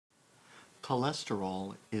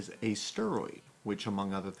Cholesterol is a steroid, which,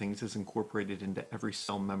 among other things, is incorporated into every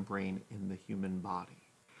cell membrane in the human body.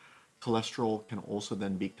 Cholesterol can also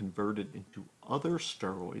then be converted into other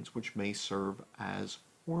steroids, which may serve as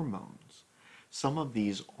hormones. Some of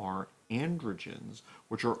these are androgens,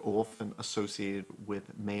 which are often associated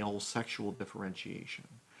with male sexual differentiation.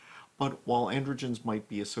 But while androgens might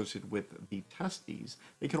be associated with the testes,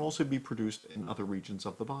 they can also be produced in other regions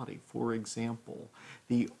of the body. For example,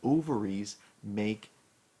 the ovaries make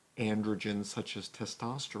androgens such as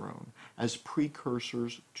testosterone as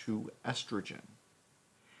precursors to estrogen.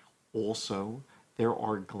 Also, there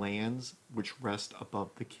are glands which rest above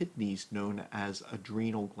the kidneys known as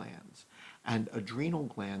adrenal glands. And adrenal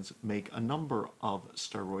glands make a number of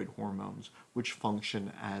steroid hormones which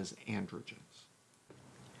function as androgens.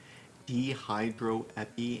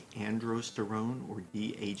 Dehydroepiandrosterone, or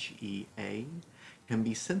DHEA, can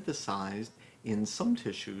be synthesized in some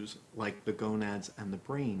tissues like the gonads and the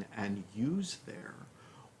brain and used there,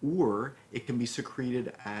 or it can be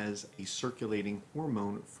secreted as a circulating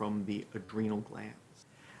hormone from the adrenal glands.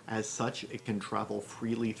 As such, it can travel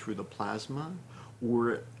freely through the plasma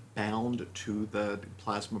or bound to the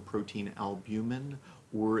plasma protein albumin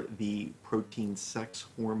or the protein sex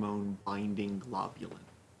hormone binding globulin.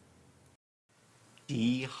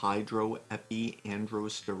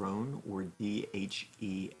 Dehydroepiandrosterone, or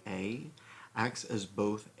DHEA, acts as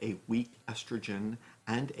both a weak estrogen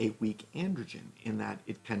and a weak androgen in that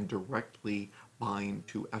it can directly bind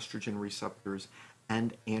to estrogen receptors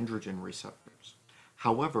and androgen receptors.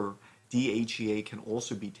 However, DHEA can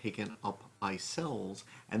also be taken up by cells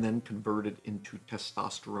and then converted into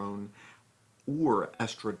testosterone or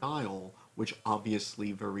estradiol, which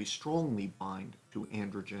obviously very strongly bind to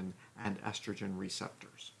androgen and estrogen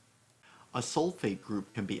receptors. A sulfate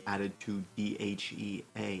group can be added to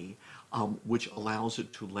DHEA, which allows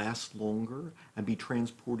it to last longer and be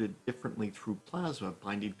transported differently through plasma,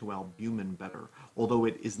 binding to albumin better, although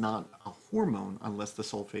it is not a hormone unless the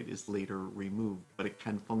sulfate is later removed, but it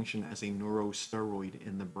can function as a neurosteroid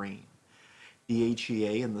in the brain.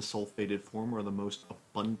 DHEA in the sulfated form are the most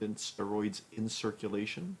abundant steroids in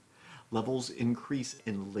circulation. Levels increase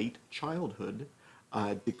in late childhood,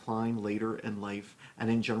 decline later in life, and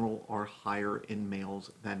in general are higher in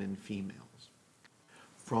males than in females.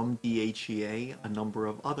 From DHEA, a number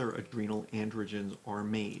of other adrenal androgens are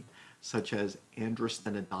made, such as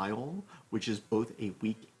androstenediol, which is both a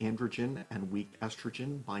weak androgen and weak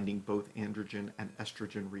estrogen, binding both androgen and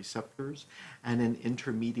estrogen receptors, and an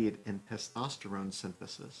intermediate in testosterone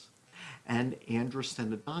synthesis, and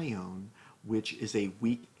androstenedione, which is a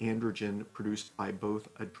weak androgen produced by both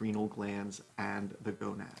adrenal glands and the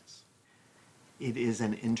gonads. It is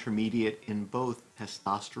an intermediate in both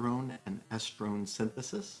testosterone and estrone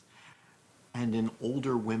synthesis, and in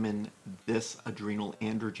older women, this adrenal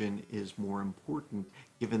androgen is more important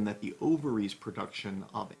given that the ovaries' production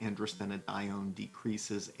of androstenedione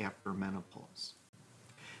decreases after menopause.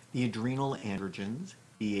 The adrenal androgens,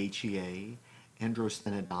 DHEA,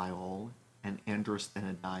 androstenediol, and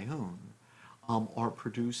androstenedione, are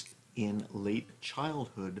produced in late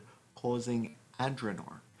childhood, causing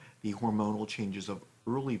adrenal, the hormonal changes of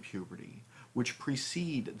early puberty, which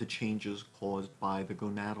precede the changes caused by the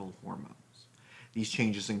gonadal hormones. These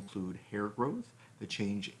changes include hair growth, the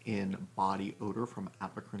change in body odor from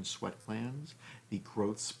apocrine sweat glands, the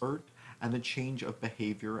growth spurt, and the change of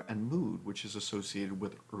behavior and mood, which is associated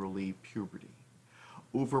with early puberty.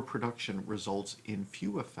 Overproduction results in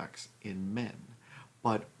few effects in men,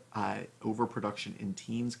 but overproduction in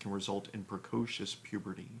teens can result in precocious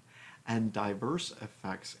puberty, and diverse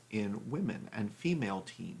effects in women and female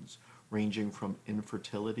teens, ranging from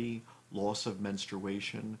infertility, loss of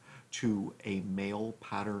menstruation, to a male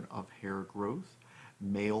pattern of hair growth,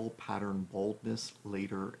 male pattern baldness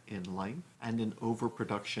later in life, and an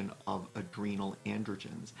overproduction of adrenal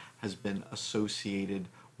androgens has been associated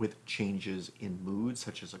with changes in mood,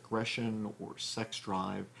 such as aggression or sex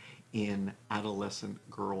drive, in adolescent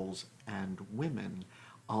girls and women,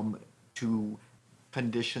 to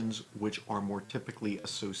conditions which are more typically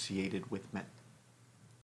associated with men.